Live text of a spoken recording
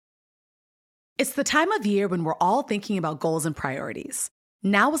It's the time of year when we're all thinking about goals and priorities.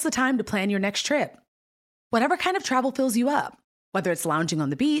 Now is the time to plan your next trip. Whatever kind of travel fills you up, whether it's lounging on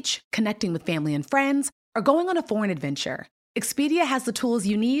the beach, connecting with family and friends, or going on a foreign adventure, Expedia has the tools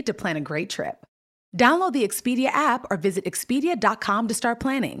you need to plan a great trip. Download the Expedia app or visit Expedia.com to start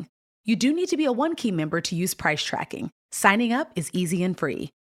planning. You do need to be a One-Key member to use price tracking. Signing up is easy and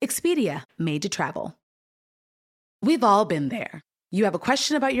free. Expedia, made to travel. We've all been there. You have a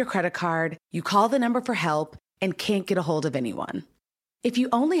question about your credit card, you call the number for help, and can't get a hold of anyone. If you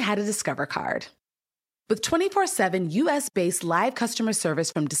only had a Discover card. With 24/7 US-based live customer service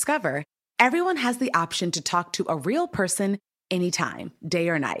from Discover, everyone has the option to talk to a real person anytime, day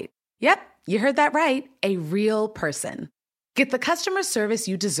or night. Yep, you heard that right, a real person. Get the customer service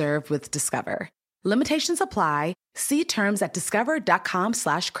you deserve with Discover. Limitations apply. See terms at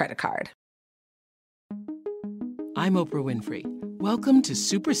discover.com/creditcard. I'm Oprah Winfrey. Welcome to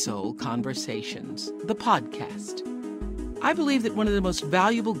Super Soul Conversations, the podcast. I believe that one of the most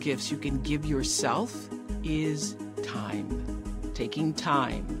valuable gifts you can give yourself is time. Taking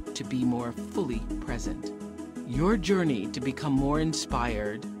time to be more fully present. Your journey to become more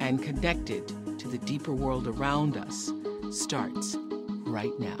inspired and connected to the deeper world around us starts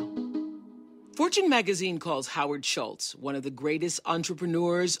right now. Fortune magazine calls Howard Schultz one of the greatest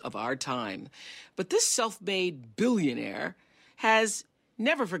entrepreneurs of our time. But this self-made billionaire has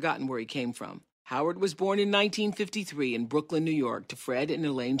never forgotten where he came from. Howard was born in 1953 in Brooklyn, New York, to Fred and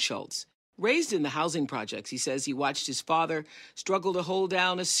Elaine Schultz. Raised in the housing projects, he says he watched his father struggle to hold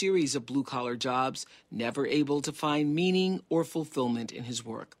down a series of blue-collar jobs, never able to find meaning or fulfillment in his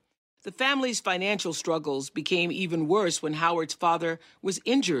work. The family's financial struggles became even worse when Howard's father was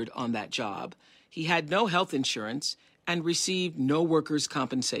injured on that job. He had no health insurance and received no workers'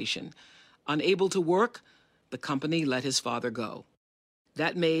 compensation. Unable to work, the company let his father go.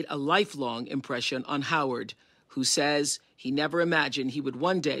 That made a lifelong impression on Howard, who says he never imagined he would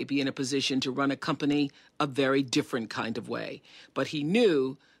one day be in a position to run a company a very different kind of way. But he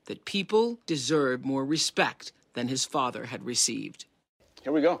knew that people deserved more respect than his father had received.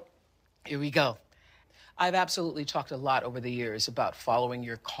 Here we go. Here we go. I've absolutely talked a lot over the years about following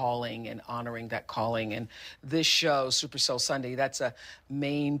your calling and honoring that calling. And this show, Super Soul Sunday, that's a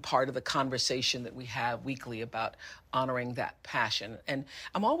main part of the conversation that we have weekly about honoring that passion. And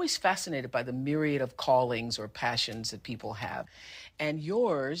I'm always fascinated by the myriad of callings or passions that people have. And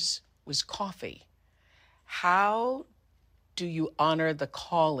yours was coffee. How do you honor the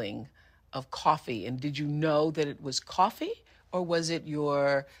calling of coffee? And did you know that it was coffee, or was it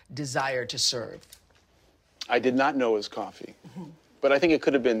your desire to serve? I did not know it was coffee, but I think it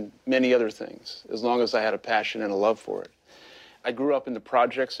could have been many other things, as long as I had a passion and a love for it. I grew up in the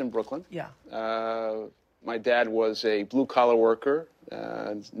projects in Brooklyn. Yeah. My dad was a blue-collar worker,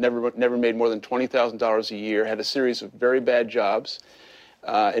 never made more than $20,000 a year, had a series of very bad jobs.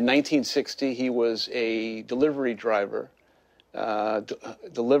 In 1960, he was a delivery driver,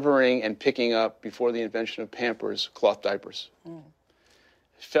 delivering and picking up, before the invention of Pampers, cloth diapers.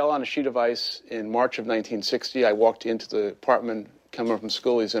 Fell on a sheet of ice in March of 1960. I walked into the apartment coming from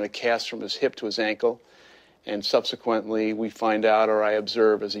school. He's in a cast from his hip to his ankle. And subsequently, we find out, or I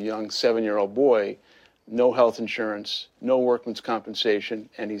observe as a young 7-year-old boy, no health insurance, no workman's compensation,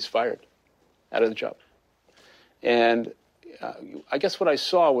 and he's fired out of the job. And I guess what I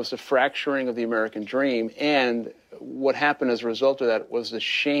saw was the fracturing of the American dream, and what happened as a result of that was the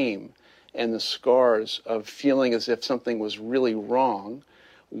shame and the scars of feeling as if something was really wrong,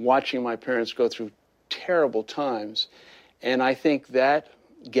 watching my parents go through terrible times. And I think that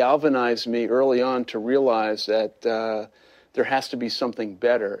galvanized me early on to realize that there has to be something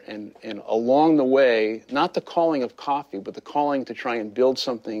better. And along the way, not the calling of coffee, but the calling to try and build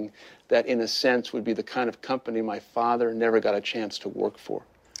something that, in a sense, would be the kind of company my father never got a chance to work for.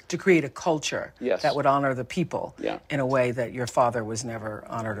 To create a culture that would honor the people in a way that your father was never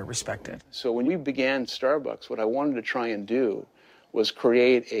honored or respected. So when we began Starbucks, what I wanted to try and do was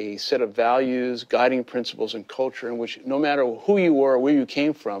create a set of values, guiding principles, and culture in which no matter who you were or where you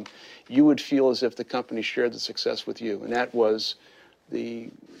came from, you would feel as if the company shared the success with you. And that was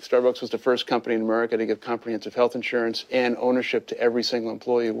Starbucks was the first company in America to give comprehensive health insurance and ownership to every single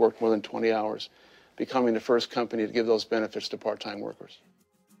employee who worked more than 20 hours, becoming the first company to give those benefits to part-time workers.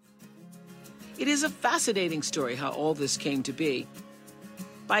 It is a fascinating story how all this came to be.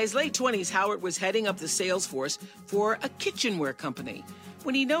 By his late 20s, Howard was heading up the sales force for a kitchenware company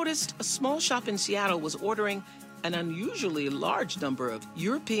when he noticed a small shop in Seattle was ordering an unusually large number of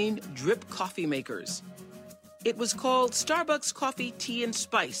European drip coffee makers. It was called Starbucks Coffee, Tea, and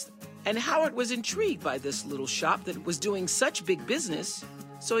Spice, and Howard was intrigued by this little shop that was doing such big business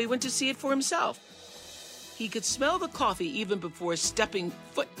so he went to see it for himself. He could smell the coffee even before stepping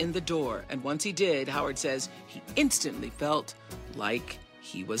foot in the door, and once he did, Howard says he instantly felt like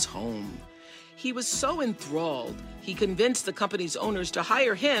he was home. He was so enthralled, he convinced the company's owners to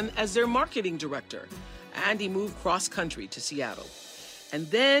hire him as their marketing director, and he moved cross-country to Seattle. And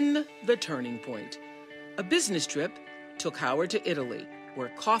then the turning point. A business trip took Howard to Italy, where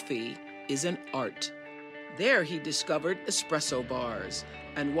coffee is an art. There he discovered espresso bars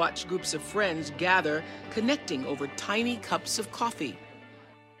and watched groups of friends gather, connecting over tiny cups of coffee.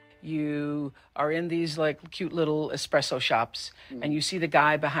 You are in these like cute little espresso shops, and you see the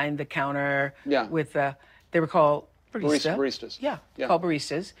guy behind the counter with they were called baristas. Yeah, called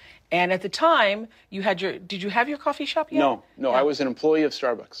baristas. And at the time, did you have your coffee shop yet? No, Yeah. I was an employee of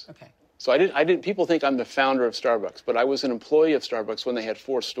Starbucks. Okay. So I didn't, people think I'm the founder of Starbucks, but I was an employee of Starbucks when they had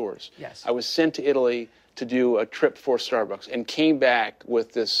 4 stores. Yes. I was sent to Italy to do a trip for Starbucks and came back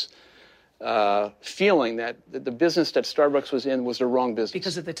with this feeling that the business that Starbucks was in was the wrong business.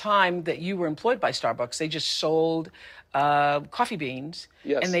 Because at the time that you were employed by Starbucks, they just sold coffee beans,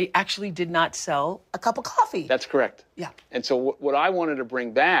 and they actually did not sell a cup of coffee. That's correct. Yeah. And so what I wanted to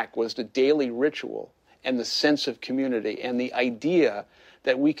bring back was the daily ritual and the sense of community and the idea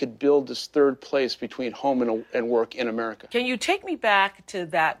that we could build this third place between home and work in America. Can you take me back to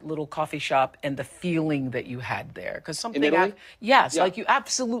that little coffee shop and the feeling that you had there? Because something, in Italy? Yes, Yeah. like you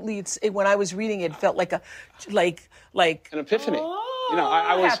absolutely. When I was reading it, felt like An epiphany.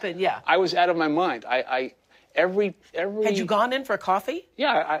 I was happened. Yeah. I was out of my mind. Every Had you gone in for coffee?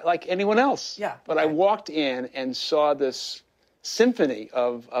 Yeah, like anyone else. Yeah, But I okay. walked in and saw this symphony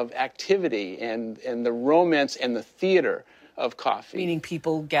of activity and the romance and the theater of coffee. Meaning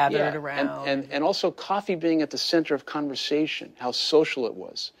people gathered around. And also coffee being at the center of conversation, how social it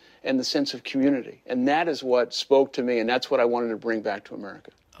was, and the sense of community. And that is what spoke to me, and that's what I wanted to bring back to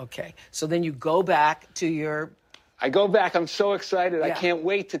America. Okay. So then you go back to your... I go back, I'm so excited. I Yeah. can't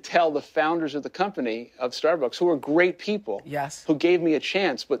wait to tell the founders of the company, of Starbucks, who are great people, Yes. who gave me a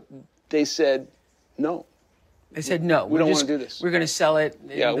chance, but they said, no. They said, no, We don't want to do this. We're going to sell it.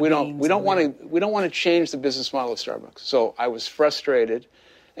 Yeah, we don't want to change the business model of Starbucks. So I was frustrated,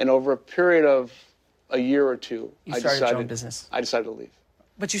 and over a period of a year or two, You started your own business. I decided to leave.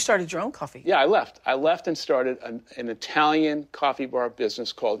 But you started your own coffee. Yeah, I left. I left and started an Italian coffee bar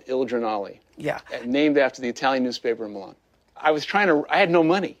business called Il Giornale, Yeah. named after the Italian newspaper in Milan. I had no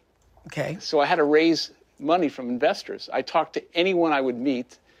money, Okay. so I had to raise money from investors. I talked to anyone I would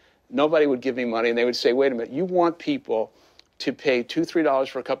meet. Nobody would give me money, and they would say, wait a minute, you want people to pay $2, $3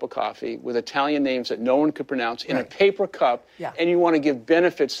 for a cup of coffee with Italian names that no one could pronounce in a paper cup, and you want to give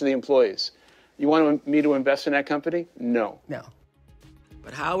benefits to the employees. You want me to invest in that company? No. No.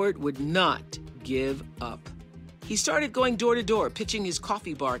 But Howard would not give up. He started going door to door, pitching his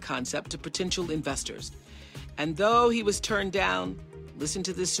coffee bar concept to potential investors. And though he was turned down, listen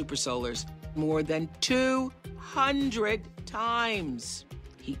to this, Super Solars, more than 200 times.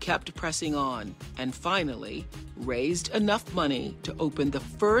 He kept pressing on and finally raised enough money to open the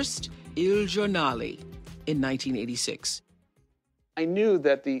first Il Giornale in 1986. I knew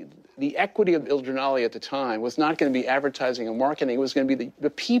that the equity of Il Giornale at the time was not going to be advertising and marketing. It was going to be the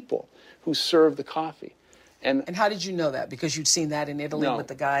people who served the coffee. And how did you know that? Because you'd seen that in Italy with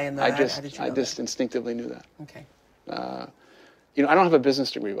the guy in the... I how did you know just instinctively knew that. Okay. I don't have a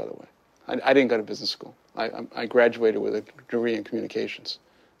business degree, by the way. I didn't go to business school. I graduated with a degree in communications.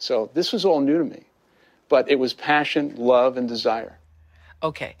 So this was all new to me. But it was passion, love, and desire.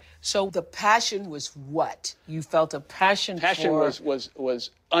 Okay. So the passion was what? You felt a passion for... Passion was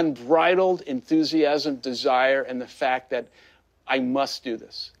unbridled enthusiasm, desire, and the fact that I must do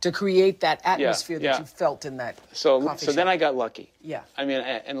this. To create that atmosphere that you felt in that coffee shop. Then I got lucky. Yeah. I mean,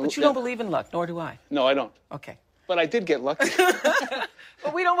 but you don't believe in luck, nor do I. No, I don't. Okay. But I did get lucky.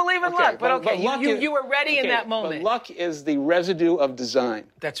 But we don't believe in luck. But okay, you were ready in that moment. But luck is the residue of design.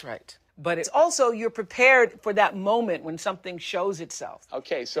 That's right. But it's also you're prepared for that moment when something shows itself.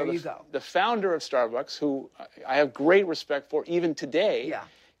 Okay, so there you go. The founder of Starbucks, who I have great respect for even today,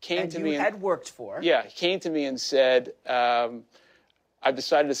 came to me. And you had worked for. Yeah, he came to me and said, I've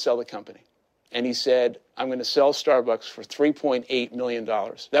decided to sell the company. And he said, I'm going to sell Starbucks for $3.8 million.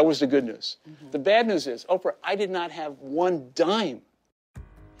 That was the good news. The bad news is, Oprah, I did not have one dime.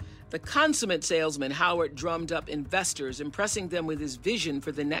 The consummate salesman, Howard drummed up investors, impressing them with his vision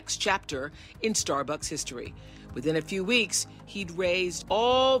for the next chapter in Starbucks history. Within a few weeks, he'd raised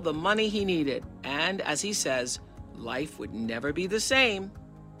all the money he needed. And as he says, life would never be the same.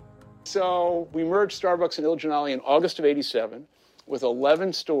 So we merged Starbucks and Il Giornale in August of '87 with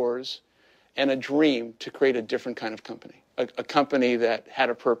 11 stores and a dream to create a different kind of company. a company that had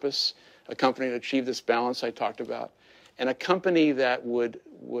a purpose, a company that achieved this balance I talked about, and a company that would,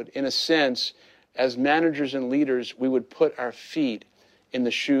 in a sense, as managers and leaders, we would put our feet in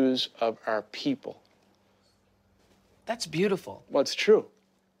the shoes of our people. That's beautiful. Well, it's true.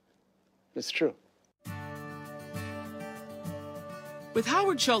 It's true. With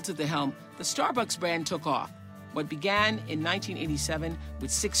Howard Schultz at the helm, the Starbucks brand took off. What began in 1987 with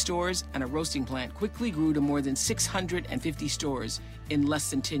 6 stores and a roasting plant quickly grew to more than 650 stores in less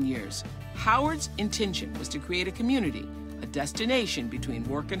than 10 years. Howard's intention was to create a community, a destination between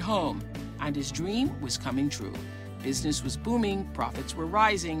work and home, and his dream was coming true. Business was booming, profits were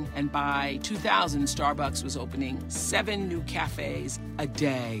rising, and by 2000, Starbucks was opening 7 new cafes a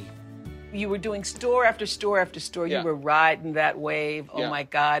day. You were doing store after store after store. Yeah. You were riding that wave. Oh, Yeah. my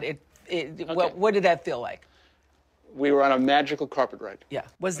God. Okay. What did that feel like? We were on a magical carpet ride. Yeah.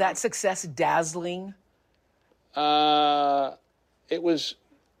 Was that success dazzling? It was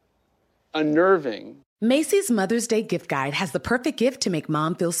unnerving. Macy's Mother's Day gift guide has the perfect gift to make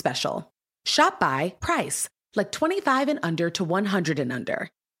mom feel special. Shop by price, like 25 and under to 100 and under.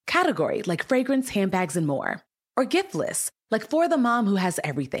 Category, like fragrance, handbags, and more. Or gift lists, like for the mom who has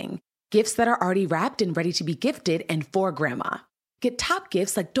everything. Gifts that are already wrapped and ready to be gifted and for grandma. Get top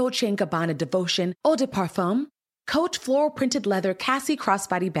gifts like Dolce & Gabbana Devotion, Eau de Parfum, Coach floral printed leather Cassie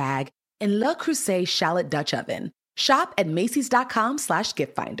crossbody bag, and Le Creuset shallot Dutch oven. Shop at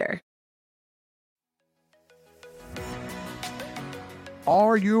Macys.com/giftfinder.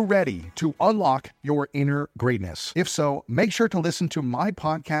 Are you ready to unlock your inner greatness? If so, make sure to listen to my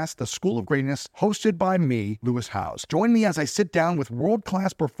podcast, The School of Greatness, hosted by me, Lewis Howes. Join me as I sit down with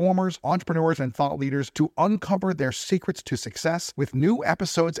world-class performers, entrepreneurs, and thought leaders to uncover their secrets to success with new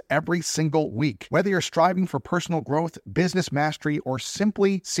episodes every single week. Whether you're striving for personal growth, business mastery, or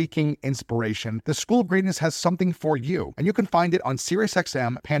simply seeking inspiration, The School of Greatness has something for you, and you can find it on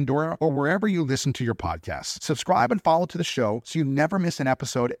SiriusXM, Pandora, or wherever you listen to your podcasts. Subscribe and follow to the show so you never miss an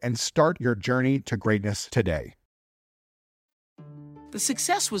episode and start your journey to greatness today. The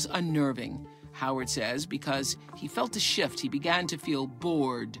success was unnerving, Howard says, because he felt a shift. He began to feel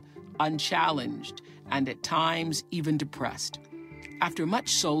bored, unchallenged, and at times even depressed. After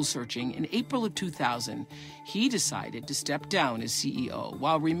much soul-searching, in April of 2000, he decided to step down as CEO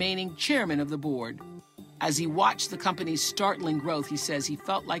while remaining chairman of the board. As he watched the company's startling growth, he says he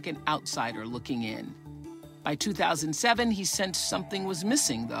felt like an outsider looking in. By 2007, he sensed something was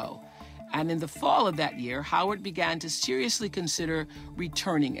missing, though. And in the fall of that year, Howard began to seriously consider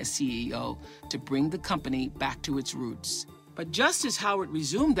returning as CEO to bring the company back to its roots. But just as Howard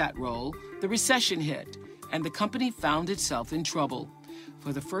resumed that role, the recession hit, and the company found itself in trouble.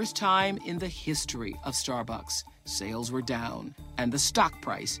 For the first time in the history of Starbucks, sales were down, and the stock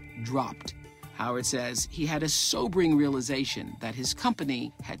price dropped. Howard says he had a sobering realization that his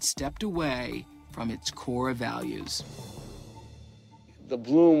company had stepped away from its core values. The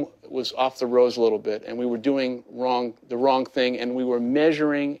bloom was off the rose a little bit, and we were doing the wrong thing, and we were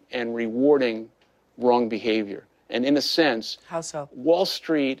measuring and rewarding wrong behavior. And in a sense, How so? Wall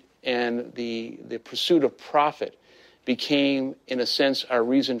Street and the pursuit of profit became, in a sense, our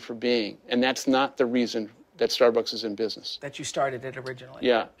reason for being. And that's not the reason that Starbucks is in business. That you started it originally.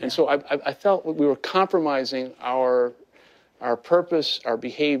 Yeah. And so I felt we were compromising our purpose, our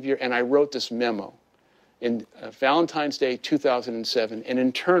behavior, and I wrote this memo in Valentine's Day 2007, an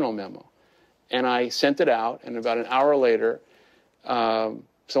internal memo. And I sent it out, and about an hour later,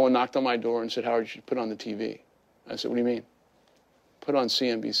 someone knocked on my door and said, "Howard, you should put on the TV." I said, "What do you mean?" "Put on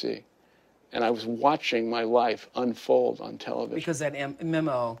CNBC." And I was watching my life unfold on television. Because that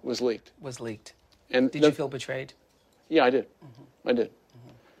memo was leaked. And did you feel betrayed? Yeah, I did. I did.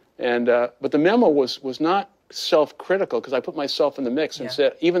 And but the memo was not self-critical, because I put myself in the mix and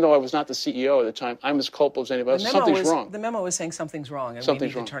said, even though I was not the CEO at the time, I'm as culpable as anybody else. Something's wrong. The memo was saying something's wrong and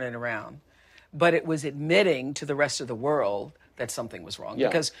Something's we need to turn it around. But it was admitting to the rest of the world that something was wrong. Yeah.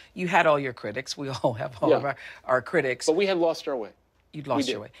 Because you had all your critics. We all have all of our critics. But we had lost our way. You'd lost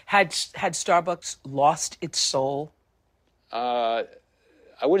your way. Had Starbucks lost its soul? I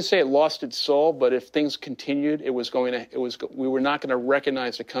wouldn't say it lost its soul, but if things continued, we were not going to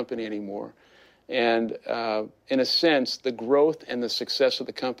recognize the company anymore. And in a sense, the growth and the success of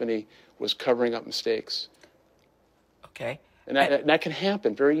the company was covering up mistakes. Okay. And that can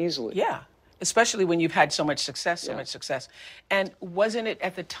happen very easily. Yeah, especially when you've had so much success, And wasn't it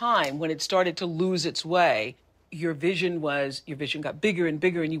at the time when it started to lose its way, your vision got bigger and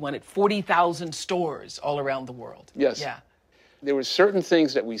bigger, and you wanted 40,000 stores all around the world? Yes. Yeah. There were certain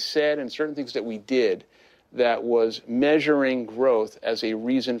things that we said and certain things that we did that was measuring growth as a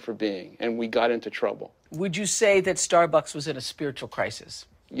reason for being, and we got into trouble. Would you say that Starbucks was in a spiritual crisis?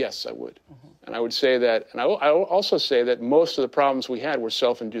 Yes, I would. And I would say that, and I will also say that most of the problems we had were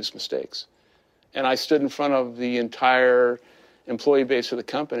self-induced mistakes. And I stood in front of the entire employee base of the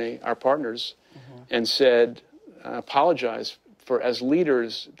company, our partners, and said, apologize for, as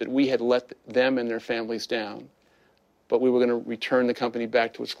leaders, that we had let them and their families down, but we were going to return the company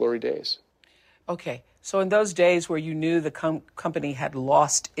back to its glory days. Okay. So in those days where you knew the company had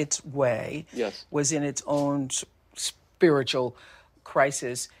lost its way, yes, was in its own spiritual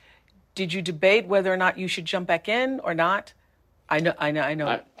crisis, did you debate whether or not you should jump back in or not? I know.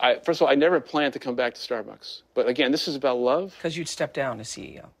 First of all, I never planned to come back to Starbucks. But again, this is about love. Because you'd step down as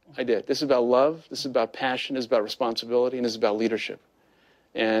CEO. I did. This is about love. This is about passion. This is about responsibility. And this is about leadership.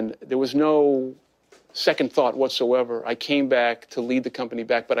 And there was no second thought whatsoever. I came back to lead the company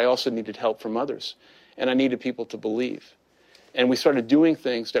back, but I also needed help from others. And I needed people to believe. And we started doing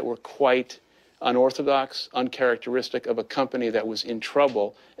things that were quite unorthodox, uncharacteristic of a company that was in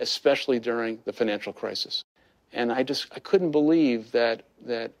trouble, especially during the financial crisis. And I couldn't believe that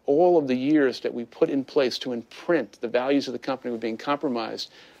all of the years that we put in place to imprint the values of the company were being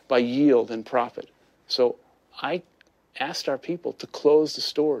compromised by yield and profit. So I asked our people to close the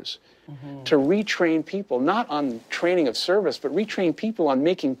stores, to retrain people, not on training of service, but retrain people on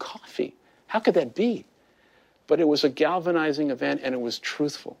making coffee. How could that be? But it was a galvanizing event, and it was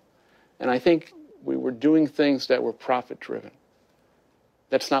truthful. And I think we were doing things that were profit-driven.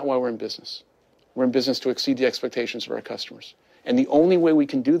 That's not why we're in business. We're in business to exceed the expectations of our customers. And the only way we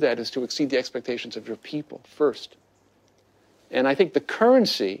can do that is to exceed the expectations of your people first. And I think the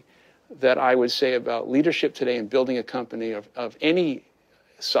currency that I would say about leadership today in building a company of any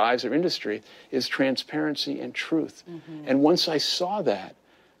size or industry is transparency and truth. And once I saw that,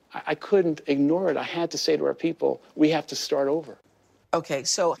 I couldn't ignore it. I had to say to our people, we have to start over. Okay,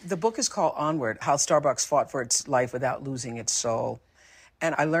 so the book is called Onward, How Starbucks Fought for Its Life Without Losing Its Soul.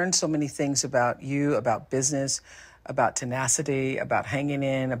 And I learned so many things about you, about business, about tenacity, about hanging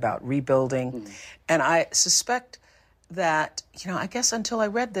in, about rebuilding. And I suspect that, I guess until I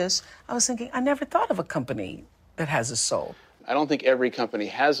read this, I was thinking, I never thought of a company that has a soul. I don't think every company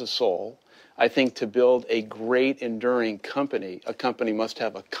has a soul. I think to build a great, enduring company, a company must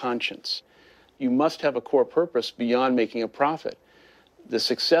have a conscience. You must have a core purpose beyond making a profit. The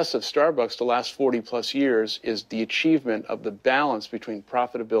success of Starbucks the last 40-plus years is the achievement of the balance between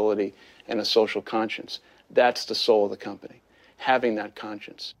profitability and a social conscience. That's the soul of the company, having that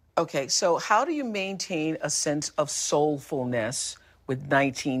conscience. Okay, so how do you maintain a sense of soulfulness with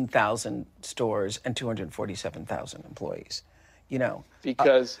 19,000 stores and 247,000 employees?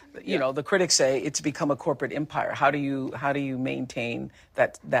 Because the critics say it's become a corporate empire. How do you maintain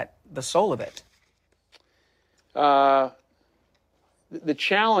that the soul of it? The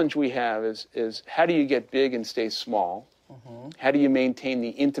challenge we have is how do you get big and stay small? How do you maintain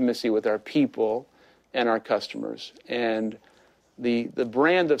the intimacy with our people and our customers? And the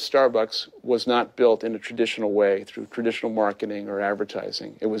brand of Starbucks was not built in a traditional way through traditional marketing or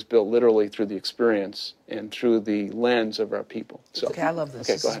advertising. It was built literally through the experience and through the lens of our people. So, okay, I love this.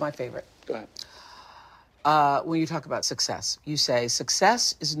 Okay, this is my favorite. Go ahead. When you talk about success, you say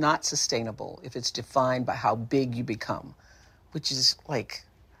success is not sustainable if it's defined by how big you become, which is like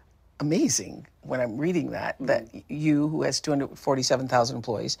amazing when I'm reading that you, who has 247,000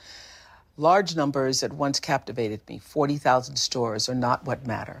 employees, large numbers that once captivated me, 40,000 stores, are not what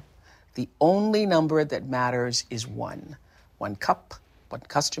matter. The only number that matters is one cup, one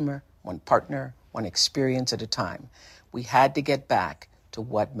customer, one partner, one experience at a time. We had to get back to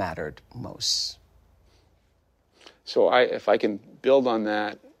what mattered most. So if I can build on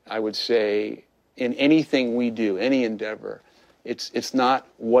that, I would say in anything we do, any endeavor, it's not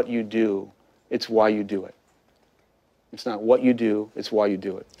what you do, it's why you do it. It's not what you do, it's why you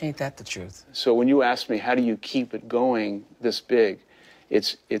do it. Ain't that the truth? So when you ask me, how do you keep it going this big,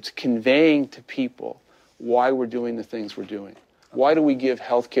 it's conveying to people why we're doing the things we're doing. Why do we give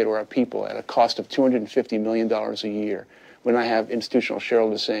health care to our people at a cost of $250 million a year when I have institutional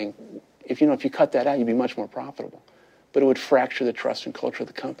shareholders saying, if you cut that out, you'd be much more profitable. But it would fracture the trust and culture of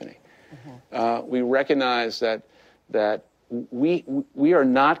the company. We recognize that we are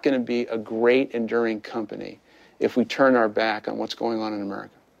not going to be a great, enduring company if we turn our back on what's going on in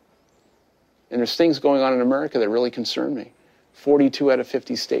America. And there's things going on in America that really concern me. 42 out of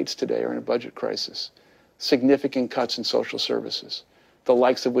 50 states today are in a budget crisis. Significant cuts in social services, the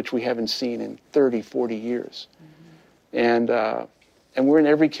likes of which we haven't seen in 30, 40 years. And we're in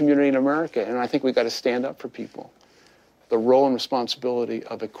every community in America, and I think we've got to stand up for people. The role and responsibility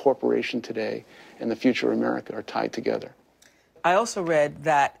of a corporation today and the future of America are tied together. I also read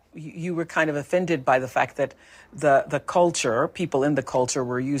that you were kind of offended by the fact that the culture, people in the culture,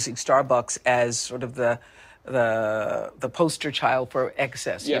 were using Starbucks as sort of the poster child for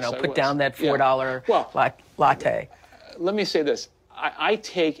excess. Yes, Put down that $4 latte. Let me say this. I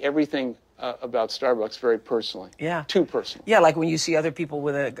take everything about Starbucks very personally. Yeah. Too personally. Yeah, like when you see other people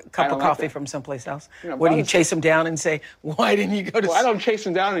with a cup of coffee from someplace else. What do you chase them down and say, why didn't you go to... Well, I don't chase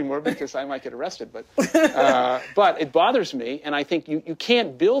them down anymore because I might get arrested. But it bothers me, and I think you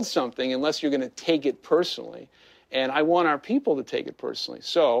can't build something unless you're going to take it personally. And I want our people to take it personally.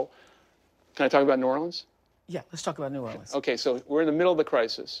 So, can I talk about New Orleans? Yeah, let's talk about New Orleans. Okay, so we're in the middle of the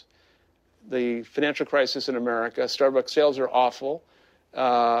crisis, the financial crisis in America. Starbucks sales are awful.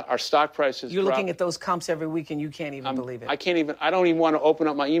 Our stock prices. You're looking at those comps every week and you can't even believe it. I don't even want to open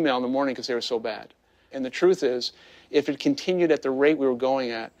up my email in the morning because they were so bad. And the truth is, if it continued at the rate we were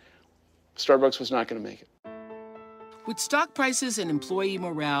going at, Starbucks was not going to make it. With stock prices and employee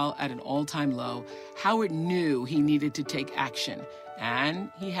morale at an all-time low, Howard knew he needed to take action. And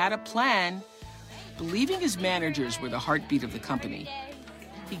he had a plan. Believing his managers were the heartbeat of the company,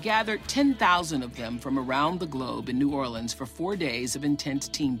 he gathered 10,000 of them from around the globe in New Orleans for 4 days of intense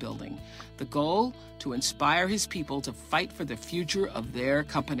team building. The goal, to inspire his people to fight for the future of their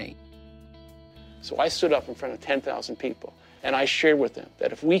company. So I stood up in front of 10,000 people, and I shared with them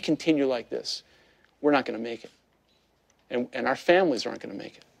that if we continue like this, we're not going to make it. And our families aren't going to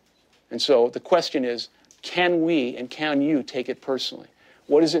make it. And so the question is, can we and can you take it personally?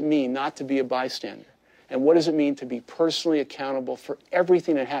 What does it mean not to be a bystander? And what does it mean to be personally accountable for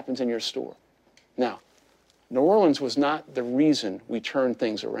everything that happens in your store? Now, New Orleans was not the reason we turned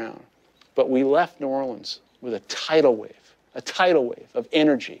things around, but we left New Orleans with a tidal wave of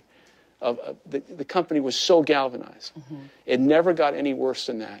energy. The company was so galvanized. Mm-hmm. It never got any worse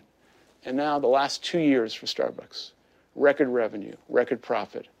than that. And now the last 2 years for Starbucks, record revenue, record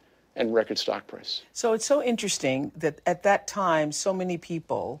profit, and record stock price. So it's so interesting that at that time, so many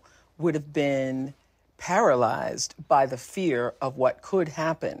people would have been paralyzed by the fear of what could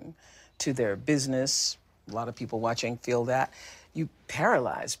happen to their business. A lot of people watching feel that. You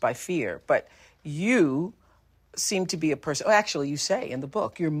paralyzed by fear, but you seem to be a person, actually you say in the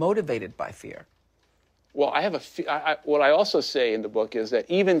book, you're motivated by fear. Well, I have what I also say in the book is that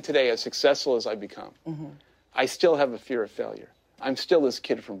even today, as successful as I become, mm-hmm. I still have a fear of failure. I'm still this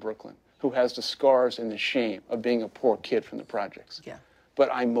kid from Brooklyn who has the scars and the shame of being a poor kid from the projects. Yeah. But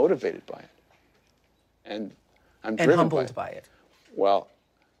I'm motivated by it. And I'm driven humbled by it. Well,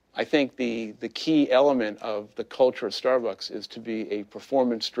 I think the key element of the culture of Starbucks is to be a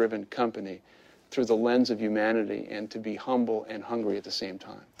performance-driven company through the lens of humanity and to be humble and hungry at the same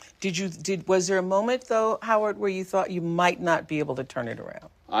time. Was there a moment, though, Howard, where you thought you might not be able to turn it around?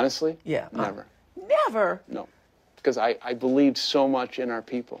 Honestly? Yeah. Never. Never? No. Because I believed so much in our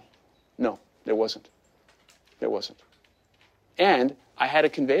people. No, there wasn't. There wasn't. And I had to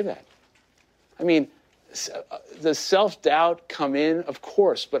convey that. I mean, the self-doubt come in, of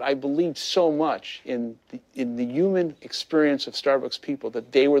course, but I believed so much in the human experience of Starbucks people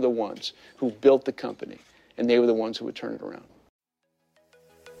that they were the ones who built the company, and they were the ones who would turn it around.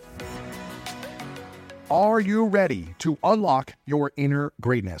 Are you ready to unlock your inner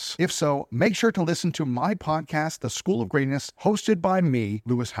greatness? If so, make sure to listen to my podcast, The School of Greatness, hosted by me,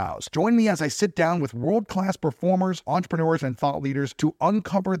 Lewis Howes. Join me as I sit down with world-class performers, entrepreneurs, and thought leaders to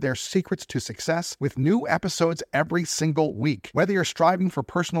uncover their secrets to success with new episodes every single week. Whether you're striving for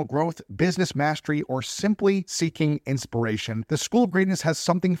personal growth, business mastery, or simply seeking inspiration, The School of Greatness has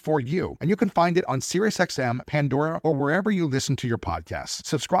something for you, and you can find it on SiriusXM, Pandora, or wherever you listen to your podcasts.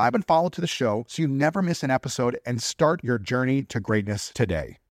 Subscribe and follow to the show so you never miss an episode and start your journey to greatness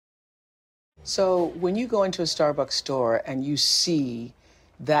today. So when you go into a Starbucks store and you see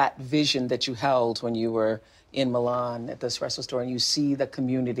that vision that you held when you were in Milan at the espresso store, and you see the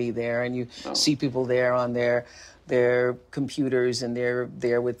community there, and you see people there on their computers, and they're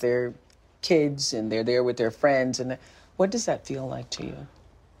there with their kids, and they're there with their friends, and what does that feel like to you?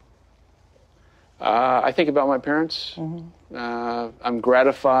 I think about my parents. Mm-hmm. I'm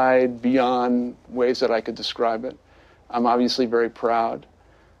gratified beyond ways that I could describe it. I'm obviously very proud.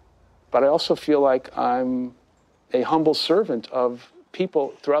 But I also feel like I'm a humble servant of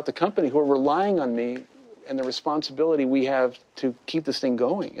people throughout the company who are relying on me and the responsibility we have to keep this thing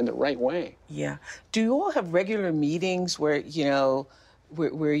going in the right way. Yeah. Do you all have regular meetings where,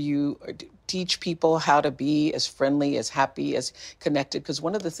 where you teach people how to be as friendly, as happy, as connected? Because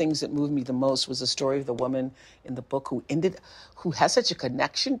one of the things that moved me the most was the story of the woman in the book who has such a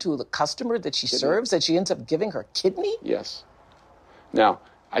connection to the customer that she serves that she ends up giving her kidney? Yes. Now,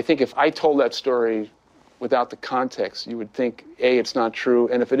 I think if I told that story without the context, you would think, A, it's not true,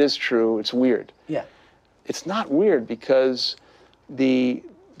 and if it is true, it's weird. Yeah. It's not weird because the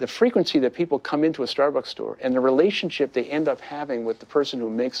frequency that people come into a Starbucks store and the relationship they end up having with the person who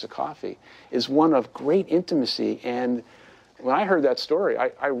makes the coffee is one of great intimacy. And when I heard that story,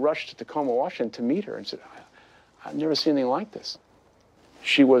 I rushed to Tacoma, Washington to meet her and said, I've never seen anything like this.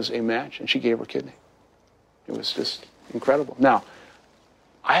 She was a match, and she gave her kidney. It was just incredible. Now,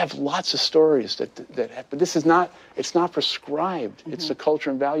 I have lots of stories but this is not, it's not prescribed. It's the culture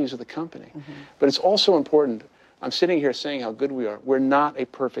and values of the company. But it's also important. I'm sitting here saying how good we are. We're not a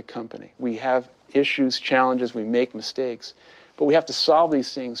perfect company. We have issues, challenges, we make mistakes. But we have to solve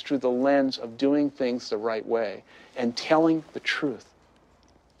these things through the lens of doing things the right way and telling the truth.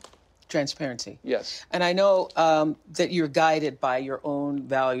 Transparency. Yes. And I know that you're guided by your own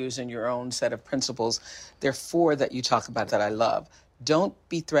values and your own set of principles. There are 4 that you talk about that I love. Don't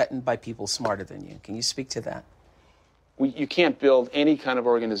be threatened by people smarter than you. Can you speak to that? You can't build any kind of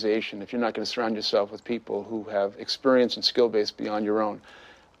organization if you're not going to surround yourself with people who have experience and skill base beyond your own,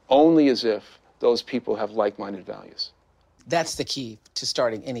 only as if those people have like-minded values. That's the key to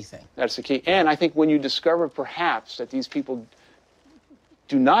starting anything. That's the key. And I think when you discover perhaps that these people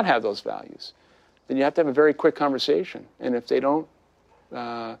do not have those values, then you have to have a very quick conversation. And if they don't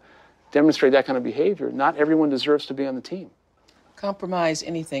demonstrate that kind of behavior, not everyone deserves to be on the team. Compromise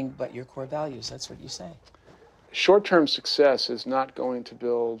anything but your core values. That's what you say. Short-term success is not going to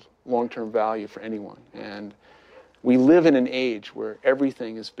build long-term value for anyone. And we live in an age where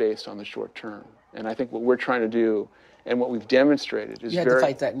everything is based on the short term. And I think what we're trying to do and what we've demonstrated is You had to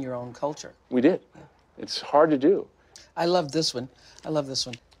fight that in your own culture. We did. Yeah. It's hard to do. I love this one.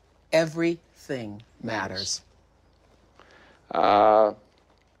 Everything matters.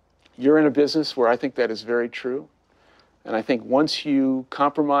 You're in a business where I think that is very true. And I think once you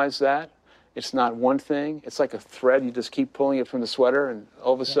compromise that, it's not one thing. It's like a thread. You just keep pulling it from the sweater, and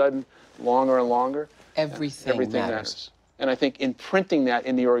all of a sudden, longer and longer. Everything matters. And I think imprinting that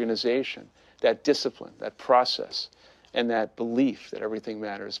in the organization, that discipline, that process, and that belief that everything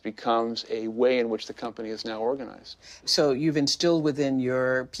matters becomes a way in which the company is now organized. So you've instilled within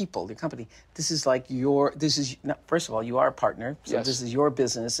your people, your company, first of all, you are a partner, so Yes. This is your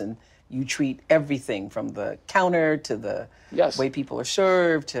business, and you treat everything from the counter to the Yes. way people are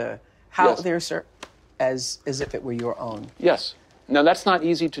served to how Yes. they're served as if it were your own. Yes. Now, that's not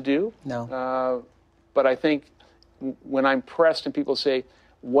easy to do. No. But I think when I'm pressed and people say,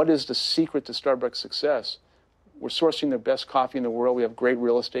 what is the secret to Starbucks success? We're sourcing the best coffee in the world. We have great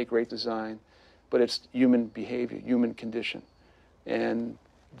real estate, great design, but it's human behavior, human condition. And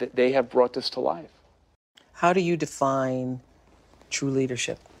they have brought this to life. How do you define true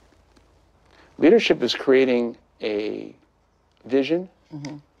leadership? Leadership is creating a vision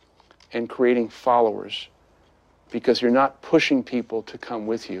and creating followers, because you're not pushing people to come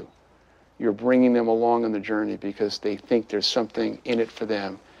with you. You're bringing them along on the journey because they think there's something in it for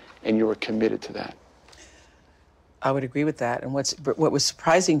them, and you are committed to that. I would agree with that. And what was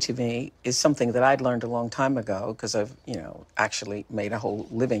surprising to me is something that I'd learned a long time ago, because I've, actually made a whole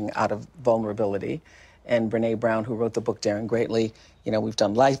living out of vulnerability. And Brené Brown, who wrote the book Daring Greatly, we've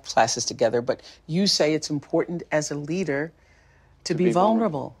done life classes together, but you say it's important as a leader to be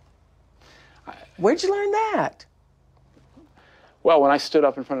vulnerable. Where'd you learn that? Well, when I stood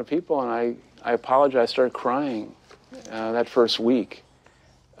up in front of people and I apologized, started crying that first week.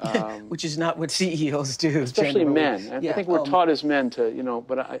 Which is not what CEOs do. Especially generally. men. I think we're taught as men to,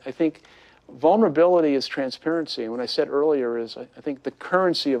 but I think vulnerability is transparency. And what I said earlier is I think the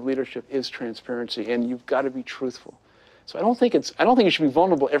currency of leadership is transparency, and you've got to be truthful. So I don't think you should be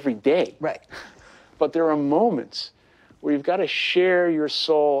vulnerable every day. Right. But there are moments where you've got to share your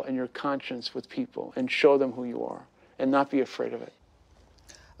soul and your conscience with people and show them who you are and not be afraid of it.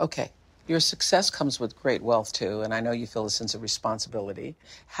 Okay. Your success comes with great wealth, too, and I know you feel a sense of responsibility.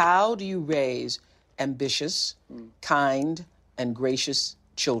 How do you raise ambitious, kind, and gracious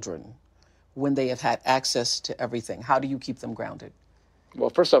children when they have had access to everything? How do you keep them grounded? Well,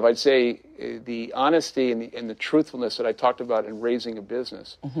 first off, I'd say the honesty and the truthfulness that I talked about in raising a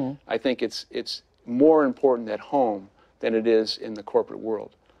business, I think it's more important at home than it is in the corporate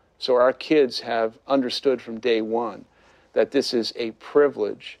world. So our kids have understood from day one that this is a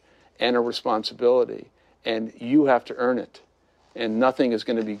privilege and a responsibility, and you have to earn it. And nothing is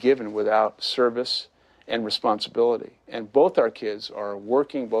going to be given without service and responsibility. And both our kids are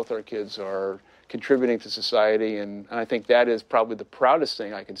working, both our kids are contributing to society, and I think that is probably the proudest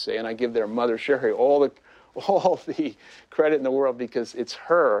thing I can say. And I give their mother, Sherry, all the credit in the world, because it's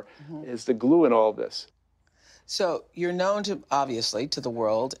her is the glue in all of this. So you're known to, obviously, to the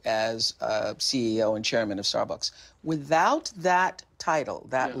world as CEO and chairman of Starbucks. Without that title,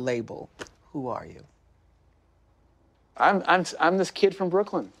 that label, who are you? I'm this kid from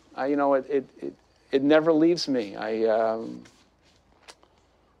Brooklyn. It never leaves me. I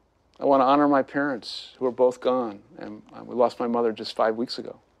want to honor my parents, who are both gone, and we lost my mother just 5 weeks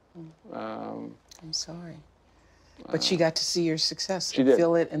ago. I'm sorry. But she got to see your success and did.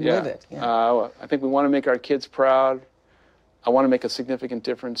 feel it and live it. Yeah. I think we want to make our kids proud. I want to make a significant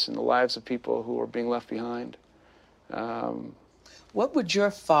difference in the lives of people who are being left behind. What would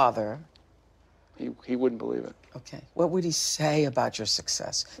your father... He wouldn't believe it. Okay. What would he say about your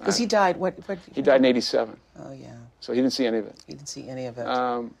success? Because he died, He died in 87. Oh, yeah. So he didn't see any of it. He didn't see any of it.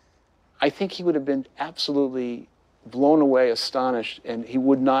 I think he would have been absolutely blown away, astonished, and he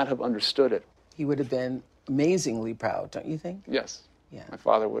would not have understood it. He would have been amazingly proud, don't you think? Yes. Yeah. My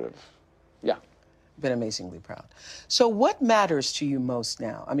father would have, Been amazingly proud. So what matters to you most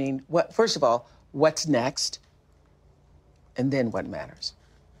now? I mean, first of all, what's next? And then what matters?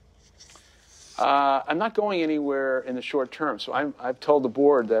 I'm not going anywhere in the short term. So I've told the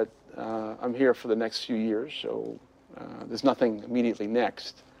board that I'm here for the next few years. So there's nothing immediately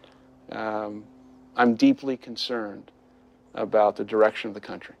next. I'm deeply concerned about the direction of the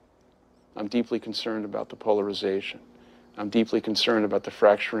country. I'm deeply concerned about the polarization. I'm deeply concerned about the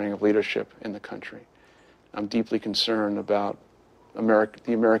fracturing of leadership in the country. I'm deeply concerned about the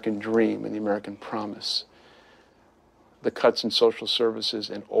American dream and the American promise, the cuts in social services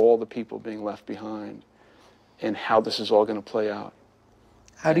and all the people being left behind, and how this is all going to play out.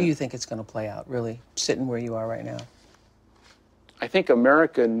 How do you think it's going to play out, really, sitting where you are right now? I think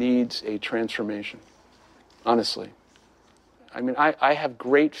America needs a transformation, honestly. I mean, I have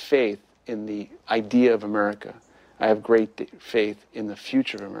great faith in the idea of America. I have great faith in the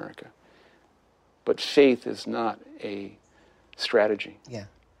future of America. But faith is not a strategy. Yeah.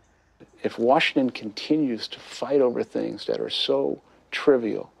 If Washington continues to fight over things that are so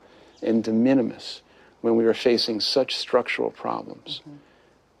trivial and de minimis when we are facing such structural problems,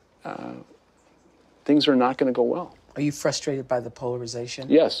 things are not going to go well. Are you frustrated by the polarization?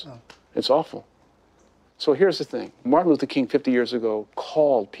 Yes. Oh. It's awful. So here's the thing. Martin Luther King 50 years ago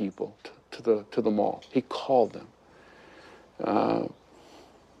called people to the mall. He called them.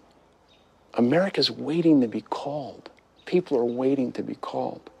 America's waiting to be called. People are waiting to be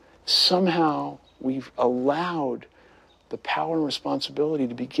called. Somehow we've allowed the power and responsibility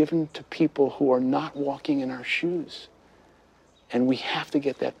to be given to people who are not walking in our shoes. And we have to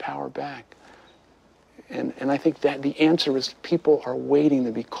get that power back. And I think that the answer is people are waiting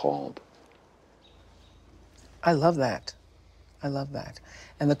to be called. I love that. I love that.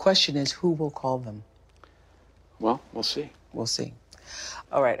 And the question is, who will call them? Well, we'll see. We'll see.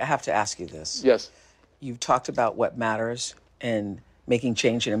 All right, I have to ask you this. Yes. You've talked about what matters and making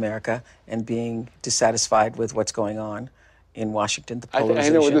change in America and being dissatisfied with what's going on in Washington, the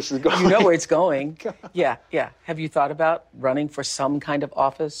polarization. I know where this is going. You know where it's going. Yeah. Have you thought about running for some kind of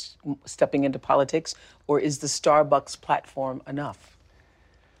office, stepping into politics, or is the Starbucks platform enough?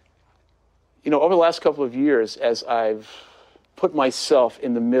 You know, over the last couple of years, as I've put myself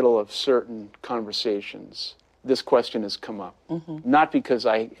in the middle of certain conversations, this question has come up. Not because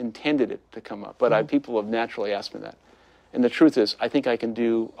I intended it to come up, but people have naturally asked me that. And the truth is, I think I can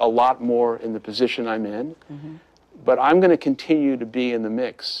do a lot more in the position I'm in, but I'm going to continue to be in the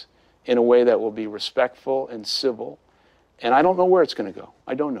mix in a way that will be respectful and civil. And I don't know where it's going to go.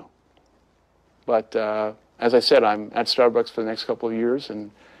 I don't know. But as I said, I'm at Starbucks for the next couple of years,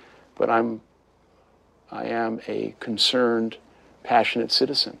 but I am a concerned, passionate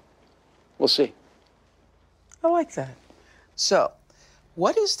citizen. We'll see. I like that. So,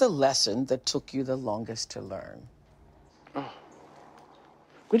 what is the lesson that took you the longest to learn? Oh.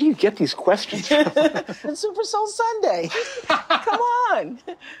 Where do you get these questions from? It's Super Soul Sunday. Come on.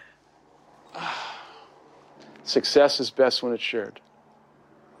 Success is best when it's shared.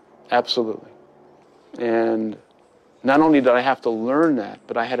 Absolutely. And not only did I have to learn that,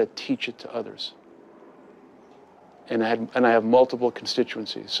 but I had to teach it to others. And I have multiple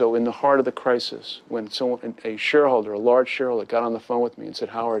constituencies. So in the heart of the crisis, when a shareholder, a large shareholder, got on the phone with me and said,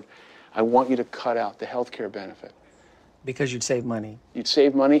 Howard, I want you to cut out the health care benefit. Because you'd save money. You'd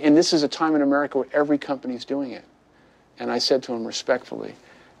save money, and this is a time in America where every company's doing it. And I said to him respectfully,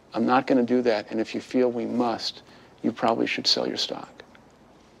 I'm not going to do that, and if you feel we must, you probably should sell your stock.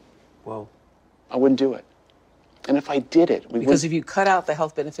 Whoa. I wouldn't do it. And if I did it... Because if you cut out the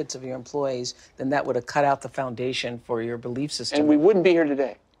health benefits of your employees, then that would have cut out the foundation for your belief system. And we wouldn't be here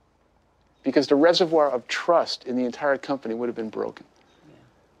today. Because the reservoir of trust in the entire company would have been broken.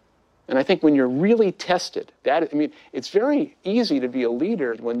 Yeah. And I think when you're really tested, it's very easy to be a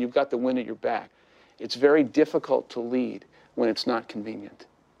leader when you've got the wind at your back. It's very difficult to lead when it's not convenient.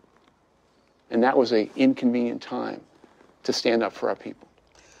 And that was an inconvenient time to stand up for our people.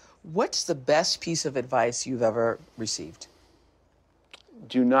 What's the best piece of advice you've ever received?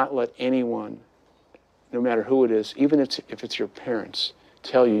 Do not let anyone, no matter who it is, even if it's your parents,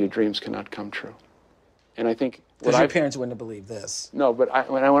 tell you your dreams cannot come true. And I think... Because your parents wouldn't have believed this. No, but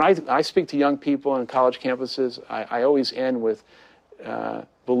when I speak to young people on college campuses, I always end with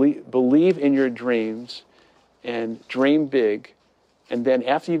believe in your dreams and dream big, and then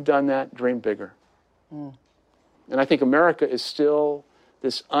after you've done that, dream bigger. Mm. And I think America is still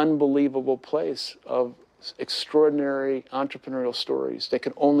this unbelievable place of extraordinary entrepreneurial stories that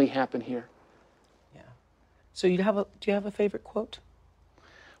can only happen here. Yeah. So do you have a favorite quote?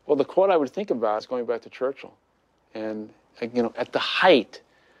 Well, the quote I would think about is going back to Churchill. And, at the height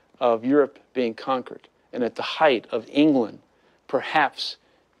of Europe being conquered, and at the height of England perhaps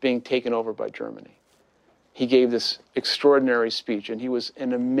being taken over by Germany, he gave this extraordinary speech, and he was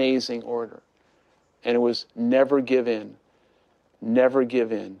an amazing orator. And it was never give in, never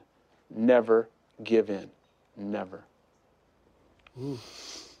give in, never give in, never. Ooh.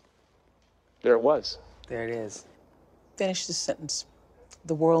 There it was. There it is. Finish the sentence.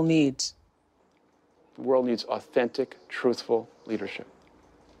 The world needs... The world needs authentic, truthful leadership.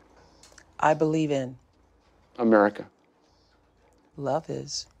 I believe in... America. Love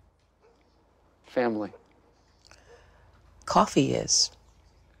is... Family. Coffee is...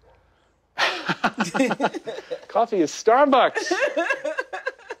 Coffee is Starbucks.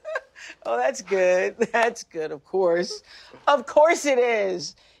 Oh, that's good. That's good, of course. Of course it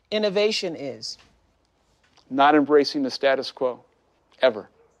is. Innovation is... Not embracing the status quo, ever.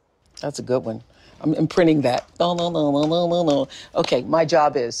 That's a good one. I'm imprinting that. No. Okay, my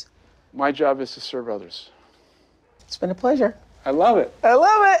job is... My job is to serve others. It's been a pleasure. I love it. I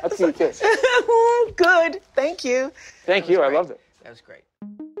love it. Let's eat this. Good. Thank you. Thank you. I loved it. That was great.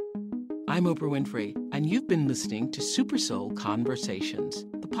 I'm Oprah Winfrey, and you've been listening to Super Soul Conversations,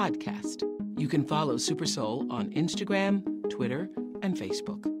 the podcast. You can follow Super Soul on Instagram, Twitter, and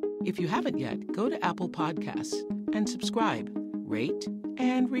Facebook. If you haven't yet, go to Apple Podcasts and subscribe, rate,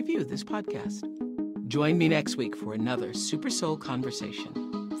 and review this podcast. Join me next week for another Super Soul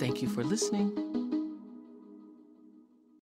Conversation. Thank you for listening.